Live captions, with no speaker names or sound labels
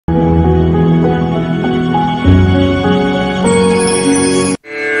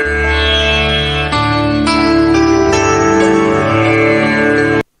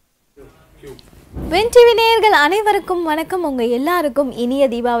அனைவருக்கும் வணக்கம். உங்க எல்லாருக்கும் இனிய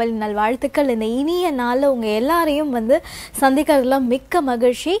தீபாவளி நல்வாழ்த்துக்கள். இந்த இனிய நாள்ல உங்க எல்லாரையும் சந்திக்கிறதுல மிக்க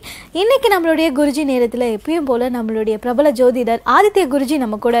மகிழ்ச்சி. இன்னைக்கு நம்மளுடைய குருஜி நேரத்துல எப்பயும் போல நம்மளுடைய பிரபல ஜோதிடர் ஆதித்ய குருஜி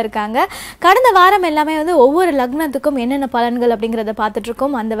நம்ம கூட இருக்காங்க. கடந்த வாரம் எல்லாமே ஒவ்வொரு லக்னத்துக்கும் என்னென்ன பலன்கள் அப்படிங்கறத பார்த்துட்டு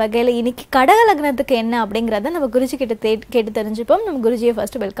இருக்கோம். அந்த வகையில இன்னைக்கு கடக லக்னத்துக்கு என்ன அப்படிங்கறத நம்ம குருஜி கிட்ட கேட்டு தெரிஞ்சுப்போம். நம்ம குருஜியை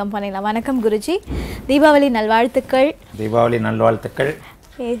ஃபர்ஸ்ட் வெல்கம் பண்ணிடலாம். வணக்கம் குருஜி, தீபாவளி நல்வாழ்த்துக்கள். தீபாவளி நல்வாழ்த்துக்கள்.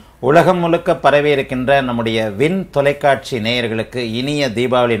 உலகம் முழுக்க பரவி இருக்கின்ற நம்முடைய விண் தொலைக்காட்சி நேயர்களுக்கு இனிய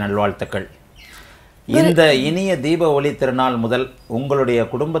தீபாவளி நல்வாழ்த்துக்கள். இந்த இனிய தீப ஒளி திருநாள் முதல் உங்களுடைய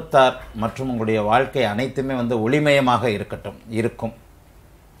குடும்பத்தார் மற்றும் உங்களுடைய வாழ்க்கை அனைத்துமே ஒளிமயமாக இருக்கும்.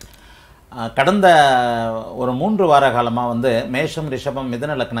 கடந்த ஒரு 3 வார காலமாக மேஷம், ரிஷபம்,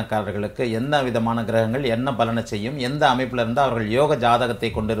 மிதுன லக்னக்காரர்களுக்கு என்ன விதமான கிரகங்கள் என்ன பலனை செய்யும், எந்த அமைப்பில் இருந்தால் அவர்கள் யோக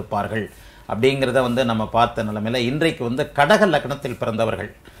ஜாதகத்தை கொண்டிருப்பார்கள் அப்படிங்கிறத நம்ம பார்த்த நிலைமையில் இன்றைக்கு கடக லக்னத்தில்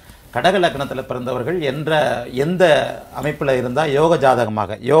பிறந்தவர்கள் எந்த அமைப்பில் இருந்தால் யோக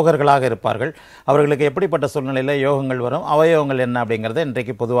ஜாதகமாக யோகர்களாக இருப்பார்கள், அவர்களுக்கு எப்படிப்பட்ட சூழ்நிலையில் யோகங்கள் வரும், அவயோகங்கள் என்ன அப்படிங்கிறத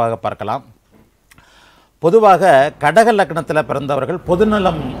இன்றைக்கு பொதுவாக பார்க்கலாம். பொதுவாக கடக லக்னத்தில் பிறந்தவர்கள்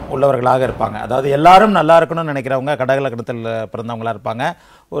பொதுநலம் உள்ளவர்களாக இருப்பாங்க. அதாவது எல்லாரும் நல்லா இருக்கணும்னு நினைக்கிறவங்க கடக லக்னத்தில் பிறந்தவங்களாக இருப்பாங்க.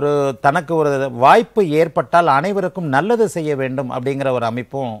 தனக்கு ஒரு வாய்ப்பு ஏற்பட்டால் அனைவருக்கும் நல்லது செய்ய வேண்டும் அப்படிங்கிற ஒரு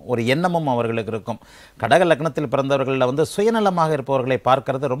அமைப்பும் ஒரு எண்ணமும் அவர்களுக்கு இருக்கும். கடக லக்னத்தில் பிறந்தவர்களில் சுயநலமாக இருப்பவர்களை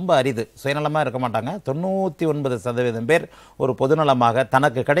பார்க்கறது ரொம்ப அரிது. சுயநலமாக இருக்க மாட்டாங்க. 99% பேர் ஒரு பொதுநலமாக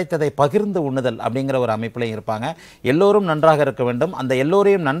தனக்கு கிடைத்ததை பகிர்ந்து உண்ணுதல் அப்படிங்கிற ஒரு அமைப்பிலையும் இருப்பாங்க. எல்லோரும் நன்றாக இருக்க வேண்டும், அந்த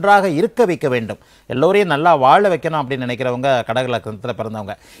எல்லோரையும் நன்றாக இருக்க வைக்க வேண்டும், எல்லோரையும் நல்லா வாழ வைக்கணும் அப்படின்னு நினைக்கிறவங்க கடக லக்னத்தில்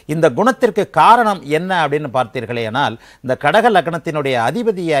பிறந்தவங்க. இந்த குணத்திற்கு காரணம் என்ன அப்படின்னு பார்த்தீர்களே ஆனால், இந்த கடக லக்னத்தினுடைய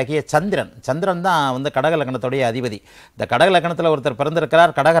அதிபதியாகிய சந்திரன் தான் கடக லக்னத்துடைய அதிபதி. இந்த கடக லக்னத்தில் ஒருத்தர்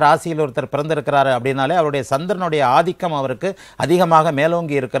பிறந்திருக்கிறார், கடக ராசியில் ஒருத்தர் பிறந்திருக்கிறார் அப்படின்னாலே அவருடைய சந்திரனுடைய ஆதிக்கம் அவருக்கு அதிகமாக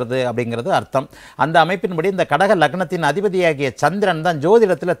மேலோங்கி இருக்கிறது அப்படிங்கிறது அர்த்தம். அந்த அமைப்பின்படி இந்த கடக லக்னத்தின் அதிபதியாகிய சந்திரன் தான்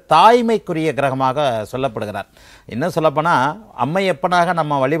ஜோதிடத்தில் தாய்மைக்குரிய கிரகமாக சொல்லப்படுகிறார். இன்னும் சொல்லப்போனால் அம்மையப்பனாக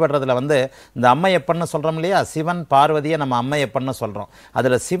நம்ம வழிபடுறதுல இந்த அம்மையப்பன்னு சொல்கிறோம் இல்லையா, சிவன் பார்வதியை நம்ம அம்மையப்பன்னு சொல்கிறோம்.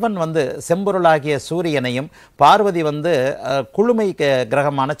 அதில் சிவன் செம்பொருளாகிய சூரியனையும் பார்வதி குளுமை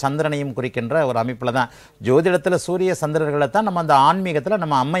கிரகமான சந்திரனையும் குறிக்கின்ற ஒரு அமைப்பில் தான் ஜோதிடத்தில் சூரிய சந்திரர்களை தான் நம்ம அந்த ஆன்மீகத்தில்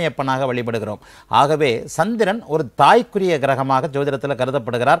நம்ம அம்மையப்பனாக வழிபடுகிறோம். ஆகவே சந்திரன் ஒரு தாய்க்குரிய கிரகமாக ஜோதிடத்தில்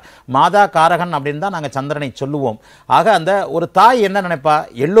கருதப்படுகிறார். மாதா காரகன் அப்படின்னு தான் நாங்கள் சந்திரனை சொல்லுவோம். ஆக அந்த ஒரு தாய் என்ன நினைப்பா,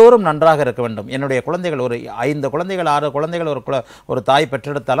 எல்லோரும் நன்றாக இருக்க வேண்டும். என்னுடைய குழந்தைகள் ஒரு 5 குழந்தைகள் 6 குழந்தைகள் ஒரு தாய்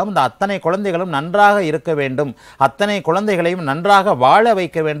பெற்றெடுத்தாலும் அந்த அத்தனை குழந்தைகளும் நன்றாக இருக்க வேண்டும், அத்தனை குழந்தைகளையும் நன்றாக வாழ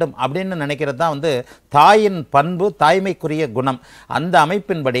வைக்க வேண்டும் அப்படின்னு நினைக்கிறது தான் தாயின் பண்பு, தாய்மைக்குரிய குணம். அந்த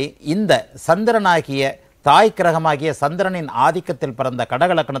அமைப்பின்படி இந்த சந்திரனாகிய தாய் கிரகமாகிய சந்திரனின் ஆதிக்கத்தில் பிறந்த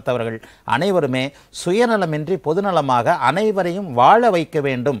கடக லக்னத்தவர்கள் அனைவருமே சுயநலமின்றி பொதுநலமாக அனைவரையும் வாழ வைக்க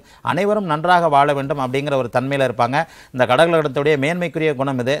வேண்டும், அனைவரும் நன்றாக வாழ வேண்டும் அப்படிங்கிற ஒரு தன்மையில் இருப்பாங்க. இந்த கடக லக்னத்துடைய மேன்மைக்குரிய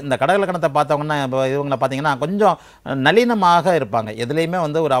குணம் இது. இந்த கடக லக்னத்தை பார்த்தவங்கன்னா இவங்களை பார்த்தீங்கன்னா கொஞ்சம் நளினமாக இருப்பாங்க. எதுலேயுமே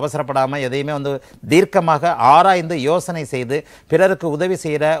ஒரு அவசரப்படாமல் எதையுமே தீர்க்கமாக ஆராய்ந்து யோசனை செய்து பிறருக்கு உதவி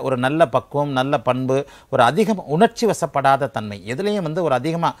செய்கிற ஒரு நல்ல பக்குவம், நல்ல பண்பு, ஒரு அதிகம் உணர்ச்சி வசப்படாத தன்மை. எதுலேயும் ஒரு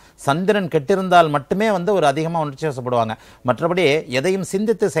அதிகமாக சந்திரன் கெட்டிருந்தால் மட்டுமே ஒரு அதிகமாக உணர்ச்சி வசப்படுவாங்க. மற்றபடி எதையும்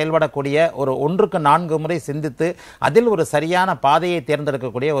சிந்தித்து செயல்படக்கூடிய ஒரு 1க்கு 4 முறை சிந்தித்து அதில் ஒரு சரியான பாதையை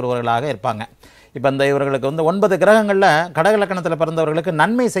தேர்ந்தெடுக்கக்கூடிய ஒருவர்களாக இருப்பாங்க. இப்போ இந்த இவர்களுக்கு 9 கிரகங்களில் கடக லக்னத்தில் பிறந்தவர்களுக்கு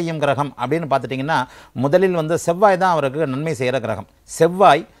நன்மை செய்யும் கிரகம் அப்படின்னு பார்த்துட்டிங்கன்னா முதலில் செவ்வாய் தான் அவருக்கு நன்மை செய்கிற கிரகம்.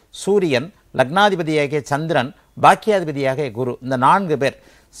 செவ்வாய், சூரியன், லக்னாதிபதியாகிய சந்திரன், பாக்கியாதிபதியாகிய குரு, இந்த 4 பேர்.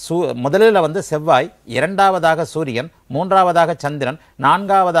 முதலில் செவ்வாய், 2வதாக சூரியன், 3வதாக சந்திரன்,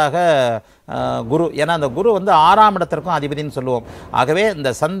 4வதாக குரு. ஏன்னா அந்த குரு 6ஆம் இடத்திற்கும் அதிபதினு சொல்லுவோம். ஆகவே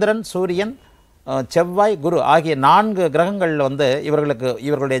இந்த சந்திரன், சூரியன், செவ்வாய், குரு ஆகிய 4 கிரகங்கள்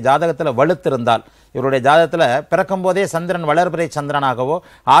இவர்களுடைய ஜாதகத்தில் வலுத்திருந்தால், இவருடைய ஜாதகத்தில் பிறக்கும் போதே சந்திரன் வளர்பிறை சந்திரனாகவோ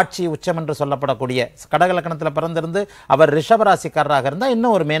ஆட்சி உச்சம் என்று சொல்லப்படக்கூடிய கடக லக்னத்தில் பிறந்திருந்து அவர் ரிஷபராசிக்காரராக இருந்தால்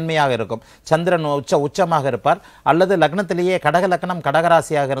இன்னும் ஒரு மேன்மையாக இருக்கும். சந்திரன் உச்சமாக இருப்பார். அல்லது லக்னத்திலேயே கடக லக்னம்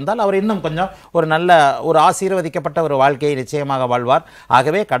கடகராசியாக இருந்தால் அவர் இன்னும் கொஞ்சம் ஒரு நல்ல ஒரு ஆசீர்வதிக்கப்பட்ட ஒரு வாழ்க்கையை நிச்சயமாக வாழ்வார்.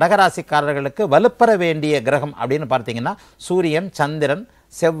 ஆகவே கடகராசிக்காரர்களுக்கு வலுப்பெற வேண்டிய கிரகம் அப்படின்னு பார்த்தீங்கன்னா சூரியன், சந்திரன்,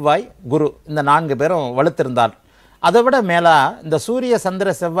 செவ்வாய், குரு, இந்த 4 பேரும் வலுத்திருந்தார். அதை விட மேலே இந்த சூரிய, சந்திர,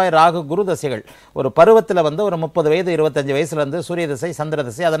 செவ்வாய், ராகு, குரு தசைகள் ஒரு பருவத்தில் ஒரு 30 வயது 25 வயசுலேருந்து சூரிய தசை, சந்திர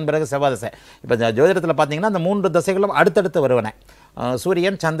தசை, அதன் பிறகு செவ்வாய் தசை. இப்போ ஜோதிடத்தில் பார்த்தீங்கன்னா இந்த 3 தசைகளும் அடுத்தடுத்து வருவன.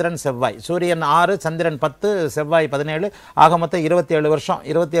 சூரியன், சந்திரன், செவ்வாய். சூரியன் 6, சந்திரன் 10, செவ்வாய் 17, ஆக மொத்தம் 27 வருஷம்.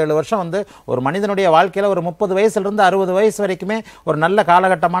 27 வருஷம் ஒரு மனிதனுடைய வாழ்க்கையில் ஒரு 30 வயசுலேருந்து 60 வயசு வரைக்குமே ஒரு நல்ல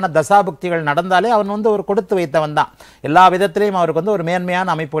காலகட்டமான தசாபுக்திகள் நடந்தாலே அவன் ஒரு கொடுத்து வைத்தவன் தான். எல்லா விதத்திலையும் அவருக்கு ஒரு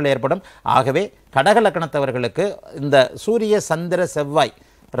மேன்மையான அமைப்புகள் ஏற்படும். ஆகவே கடக லக்னத்தவர்களுக்கு இந்த சூரிய, சந்திர, செவ்வாய்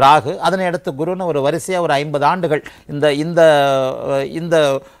ராகு, அதனை அடுத்து குருன்னு ஒரு வரிசையாக ஒரு 50 ஆண்டுகள் இந்த இந்த இந்த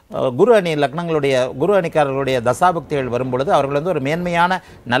குரு அணி லக்னங்களுடைய குரு அணிக்காரர்களுடைய தசாபக்திகள் வரும்பொழுது அவர்கள் வந்து ஒரு மேன்மையான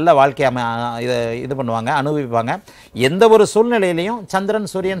நல்ல வாழ்க்கை இது பண்ணுவாங்க, அனுபவிப்பாங்க. எந்த ஒரு சூழ்நிலையிலையும் சந்திரன்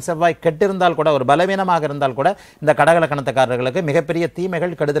சூரியன் செவ்வாய் கெட்டிருந்தால் கூட, ஒரு பலவீனமாக இருந்தால் கூட இந்த கடக லக்னத்துக்காரர்களுக்கு மிகப்பெரிய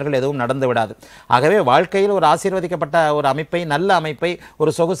தீமைகள் கெடுதல்கள் எதுவும் நடந்து விடாது. ஆகவே வாழ்க்கையில் ஒரு ஆசீர்வதிக்கப்பட்ட ஒரு அமைப்பை, நல்ல அமைப்பை,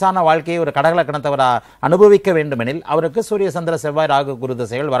 ஒரு சொகுசான வாழ்க்கையை ஒரு கடக லக்னத்தவர் அனுபவிக்க வேண்டுமெனில் அவருக்கு சூரிய சந்திர செவ்வாய் ராகு குரு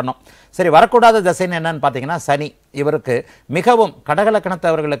திசைகள் வரணும். சரி, வரக்கூடாத திசைன்னு என்னன்னு பார்த்தீங்கன்னா சனி. இவருக்கு மிகவும் கடக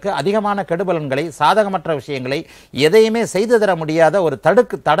லக்னத்தவர்களுக்கு அதிகமான கெடுபலன்களை, சாதகமற்ற விஷயங்களை, எதையுமே செய்து தர முடியாத ஒரு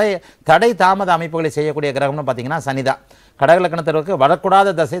தடை தாமத அமைப்புகளை செய்யக்கூடிய கிரகம்னு பார்த்தீங்கன்னா சனிதான். கடக லக்னத்தவருக்கு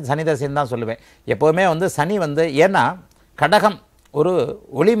வரக்கூடாத தசை சனி தசைன்னு தான் சொல்லுவேன். எப்போவுமே வந்து சனி வந்து, ஏன்னா கடகம் ஒரு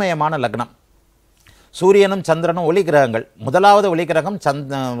ஒளிமயமான லக்னம். சூரியனும் சந்திரனும் ஒளி கிரகங்கள். முதலாவது ஒளி கிரகம்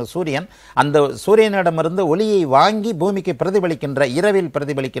சூரியன். அந்த சூரியனிடமிருந்து ஒளியை வாங்கி பூமிக்கு பிரதிபலிக்கின்ற, இரவில்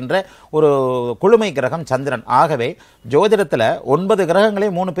பிரதிபலிக்கின்ற ஒரு குளுமை கிரகம் சந்திரன். ஆகவே ஜோதிடத்தில் 9 கிரகங்களை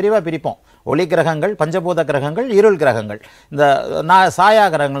 3 பிரிவாக பிரிப்போம். ஒளி கிரகங்கள், பஞ்சபூத கிரகங்கள், இருள் கிரகங்கள். இந்த சாயா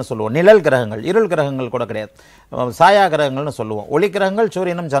கிரகங்கள்னு சொல்லுவோம். நிழல் கிரகங்கள், இருள் கிரகங்கள் கூட கிடையாது, சாயா கிரகங்கள்னு சொல்லுவோம். ஒளி கிரகங்கள்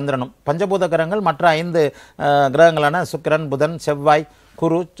சூரியனும் சந்திரனும். பஞ்சபூத கிரகங்கள் மற்ற 5 கிரகங்களான சுக்கிரன், புதன், செவ்வாய்,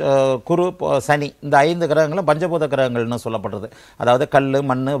 குரு, சனி. இந்த 5 கிரகங்களும் பஞ்சபூத கிரகங்கள்னு சொல்லப்படுறது. அதாவது கல்,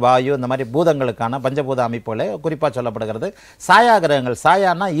 மண், வாயு, இந்த மாதிரி பூதங்களுக்கான பஞ்சபூத அமைப்புகளை குறிப்பாக சொல்லப்படுகிறது. சாயா கிரகங்கள்,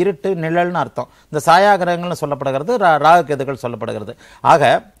 சாயானா இருட்டு, நிழல்னு அர்த்தம். இந்த சாயா கிரகங்கள்னு சொல்லப்படுகிறது, ராகு கேதுகள் சொல்லப்படுகிறது.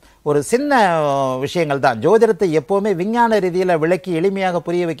 ஆக ஒரு சின்ன விஷயங்கள் தான். ஜோதிடத்தை எப்போவுமே விஞ்ஞான ரீதியில் விளக்கி எளிமையாக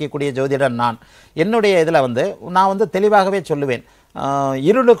புரிய வைக்கக்கூடிய ஜோதிடன் நான். என்னுடைய இதில் வந்து நான் வந்து தெளிவாகவே சொல்லுவேன்,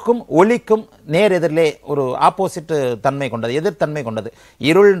 இருளுக்கும் ஒளிக்கும் நேர் எதிரிலே ஒரு ஆப்போசிட் தன்மை கொண்டது, எதிர்த்தன்மை கொண்டது.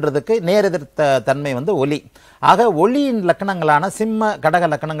 இருள்ன்றதுக்கு நேர் எதிர்த்த தன்மை வந்து ஒளி. ஆக ஒளியின் லக்கணங்களான சிம்ம கடக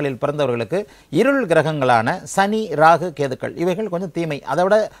லக்கணங்களில் பிறந்தவர்களுக்கு இருள் கிரகங்களான சனி, ராகு, கேதுக்கள் இவைகள் கொஞ்சம் தீமை. அதை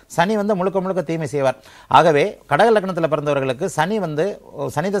விட சனி வந்து முழுக்க முழுக்க தீமை செய்வார். ஆகவே கடக லக்கணத்தில் பிறந்தவர்களுக்கு சனி வந்து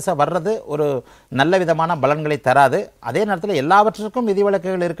சனி தசை வர்றது ஒரு நல்ல விதமான பலன்களை தராது. அதே நேரத்தில் எல்லாவற்றுக்கும்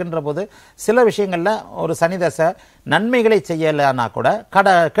விதிவிலக்குகள் இருக்கின்ற போது சில விஷயங்களில் ஒரு சனி தசை நன்மைகளை செய்யலைன்னா கூட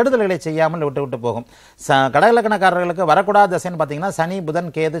கெடுதல்களை செய்யாமல் விட்டு போகும். கடகலக்கணக்காரர்களுக்கு வரக்கூடாத தசைன்னு பார்த்தீங்கன்னா சனி, புதன்,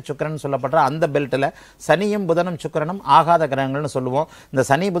 கேது, சுக்கிரன் சொல்லப்படுற அந்த பெல்ட்டில் சனியும் புதனும் சுக்கிரனும் ஆகாத கிரகங்கள்னு சொல்லுவோம். இந்த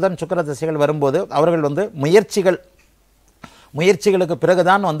சனி, புதன், சுக்கிர திசைகள் வரும்போது அவர்கள் வந்து முயற்சிகளுக்கு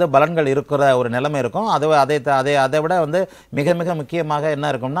பிறகுதான் வந்து பலன்கள் இருக்கிற ஒரு நிலைமை இருக்கும். அதை விட வந்து மிக மிக முக்கியமாக என்ன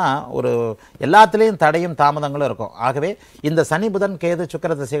இருக்கும்னா, ஒரு எல்லாத்துலேயும் தடையும் தாமதங்களும் இருக்கும். ஆகவே இந்த சனி, புதன், கேது,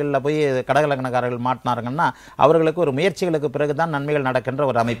 சுக்கிர திசைகளில் போய் கடகலக்கணக்காரர்கள் மாட்டினாருங்கன்னா அவர்களுக்கு ஒரு முயற்சிகளுக்கு பிறகுதான் நன்மைகள் நடக்கின்ற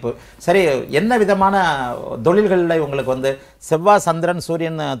ஒரு அமைப்பு. சரி, என்ன விதமான தொழில்களில் இவங்களுக்கு வந்து செவ்வாய், சந்திரன்,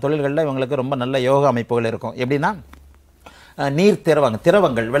 சூரியன் தொழில்களில் இவங்களுக்கு ரொம்ப நல்ல யோக அமைப்புகள் இருக்கும். எப்படின்னா, நீர்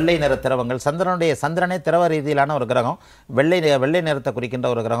திரவங்கள், வெள்ளை நிற திரவங்கள். சந்திரனே திரவ ரீதியிலான ஒரு கிரகம், வெள்ளை நிறத்தை குறிக்கின்ற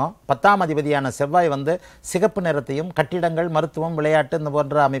ஒரு கிரகம். 10ஆம் அதிபதியான செவ்வாய் வந்து சிகப்பு நிறத்தையும், கட்டிடங்கள், மருத்துவம், விளையாட்டு இந்த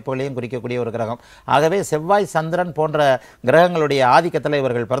போன்ற அமைப்புகளையும் குறிக்கக்கூடிய ஒரு கிரகம். ஆகவே செவ்வாய், சந்திரன் போன்ற கிரகங்களுடைய ஆதிக்கத்தில்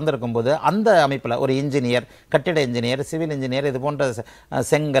இவர்கள் பிறந்திருக்கும் போது அந்த அமைப்பில் ஒரு இன்ஜினியர், கட்டிட இன்ஜினியர், சிவில் இன்ஜினியர், இது போன்ற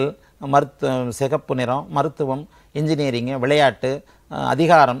செங்கல், சிகப்பு நிறம், மருத்துவம், இன்ஜினியரிங்கு, விளையாட்டு,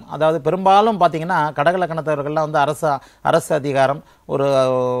 அதிகாரம். அதாவது பெரும்பாலும் பார்த்தீங்கன்னா கடகலக்கணத்தவர்கள்லாம் வந்து அரசு அதிகாரம், ஒரு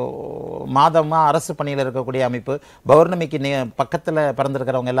மாதமாக அரசு பணியில் இருக்கக்கூடிய அமைப்பு. பௌர்ணமிக்கு பக்கத்தில்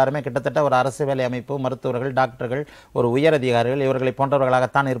பிறந்திருக்கிறவங்க எல்லாருமே கிட்டத்தட்ட ஒரு அரசு வேலை அமைப்பு, மருத்துவர்கள், டாக்டர்கள், ஒரு உயர் அதிகாரிகள் இவர்களை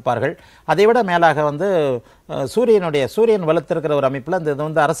போன்றவர்களாகத்தான் இருப்பார்கள். அதைவிட மேலாக வந்து சூரியன் வலுத்திருக்கிற ஒரு அமைப்பில் இது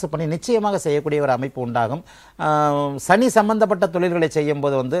வந்து அரசு பணி நிச்சயமாக செய்யக்கூடிய ஒரு அமைப்பு உண்டாகும். சனி சம்பந்தப்பட்ட தொழில்களை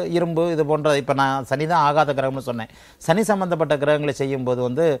செய்யும்போது வந்து இரும்பு இது போன்ற, இப்போ நான் சனி தான் ஆகாத கிரகம்னு சொன்னேன், சனி சம்பந்தப்பட்ட கிரகங்களை செய்யும்போது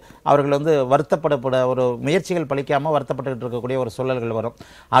வந்து அவர்கள் வந்து வருத்தப்பட ஒரு முயற்சிகள் பலிக்காமல் வருத்தப்பட்டு இருக்கக்கூடிய ஒரு சூழல்கள் வரும்.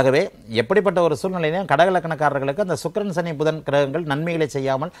 ஆகவே எப்படிப்பட்ட ஒரு சூழ்நிலையிலும் கடகலக்கணக்காரர்களுக்கு அந்த சுக்கிரன், சனி, புதன் கிரகங்கள் நன்மைகளை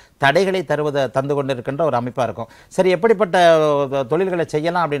செய்யாமல் தடைகளை தந்து கொண்டு இருக்கின்ற ஒரு அமைப்பாக இருக்கும். சரி, எப்படிப்பட்ட தொழில்களை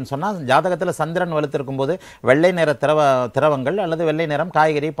செய்யலாம் அப்படின்னு சொன்னால், ஜாதகத்தில் சந்திரன் வலுத்திருக்கும் போது வெள்ளை நிற திரவங்கள் அல்லது வெள்ளை நிறம்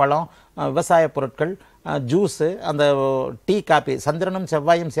காய்கறி, பழம், விவசாய பொருட்கள், ஜூஸு, அந்த டீ, காப்பி. சந்திரனும்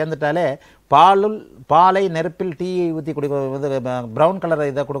செவ்வாயும் சேர்ந்துட்டாலே பாலை நெருப்பில் டீயை ஊற்றி கொடுக்க, ப்ரௌன் கலர்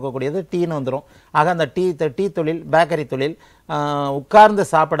இதை கொடுக்கக்கூடியது டீன்னு வந்துடும். ஆக அந்த டீ தொழில், பேக்கரி தொழில், உட்கார்ந்து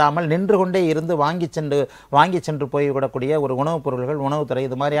சாப்பிடாமல் நின்று கொண்டே இருந்து வாங்கி சென்று போய்விடக்கூடிய ஒரு உணவுப் பொருள்கள், உணவுத்துறை,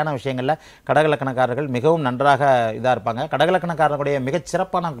 இது மாதிரியான விஷயங்களில் கடகலக்கணக்காரர்கள் மிகவும் நன்றாக இதாக இருப்பாங்க. கடகலக்கணக்காரர்களுடைய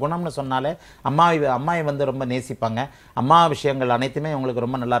மிகச்சிறப்பான குணம்னு சொன்னாலே அம்மாவை வந்து ரொம்ப நேசிப்பாங்க. அம்மா விஷயங்கள் அனைத்துமே உங்களுக்கு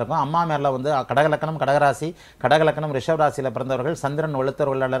ரொம்ப நல்லாயிருக்கும். அம்மா மேலே வந்து கடகலக்கணம் கடகராசி, கடகலக்கணம் ரிஷப ராசியில் பிறந்தவர்கள், சந்திரன்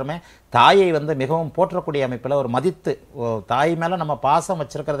வலுத்தவர்கள் எல்லாருமே தாயை தாயை வந்து மிகவும் போற்றக்கூடிய அமைப்பில் ஒரு மதித்து தாய் மேலே நம்ம பாசம்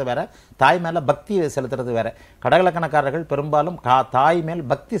வச்சிருக்கிறது வேற, தாய் மேலே பக்தி செலுத்துறது வேற. கடகலக்கணக்காரர்கள் பெரும்பாலும் தாய் மேல்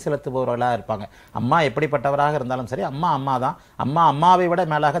பக்தி செலுத்துபவர்களாக இருப்பாங்க. அம்மா எப்படிப்பட்டவராக இருந்தாலும் சரி, அம்மா அம்மா தான். அம்மாவை விட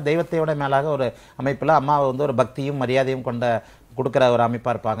மேலாக, தெய்வத்தை விட மேலாக ஒரு அமைப்பில் அம்மாவை வந்து ஒரு பக்தியும் மரியாதையும் கொண்ட கொடுக்குற ஒரு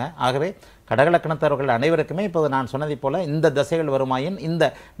அமைப்பாக இருப்பாங்க. ஆகவே கடகலக்கணத்தவர்கள் அனைவருக்குமே இப்போது நான் சொன்னதை போல இந்த தசைகள் வருமாயின், இந்த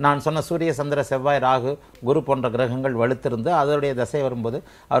நான் சொன்ன சூரிய சந்திர செவ்வாய் ராகு குரு போன்ற கிரகங்கள் வலுத்திருந்து அதனுடைய தசை வரும்போது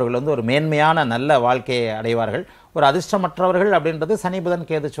அவர்கள் வந்து ஒரு மேன்மையான நல்ல வாழ்க்கையை அடைவார்கள். ஒரு அதிர்ஷ்டமற்றவர்கள் அப்படின்றது சனி புதன்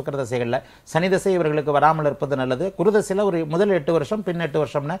கேது சுக்கிர தசைகளில். சனி தசை இவர்களுக்கு வராமல் இருப்பது நல்லது. குருதசையில் ஒரு முதல் 8 வருஷம், பின் 8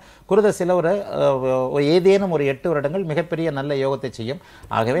 வருஷம்னு குருதசையில் ஒரு ஏதேனும் ஒரு 8 வருடங்கள் மிகப்பெரிய நல்ல யோகத்தை செய்யும்.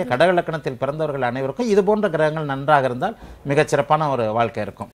 ஆகவே கடகலக்கணத்தில் பிறந்தவர்கள் அனைவருக்கும் இது போன்ற கிரகங்கள் நன்றாக இருந்தால் மிகச்சிறப்பான ஒரு வாழ்க்கை இருக்கும்.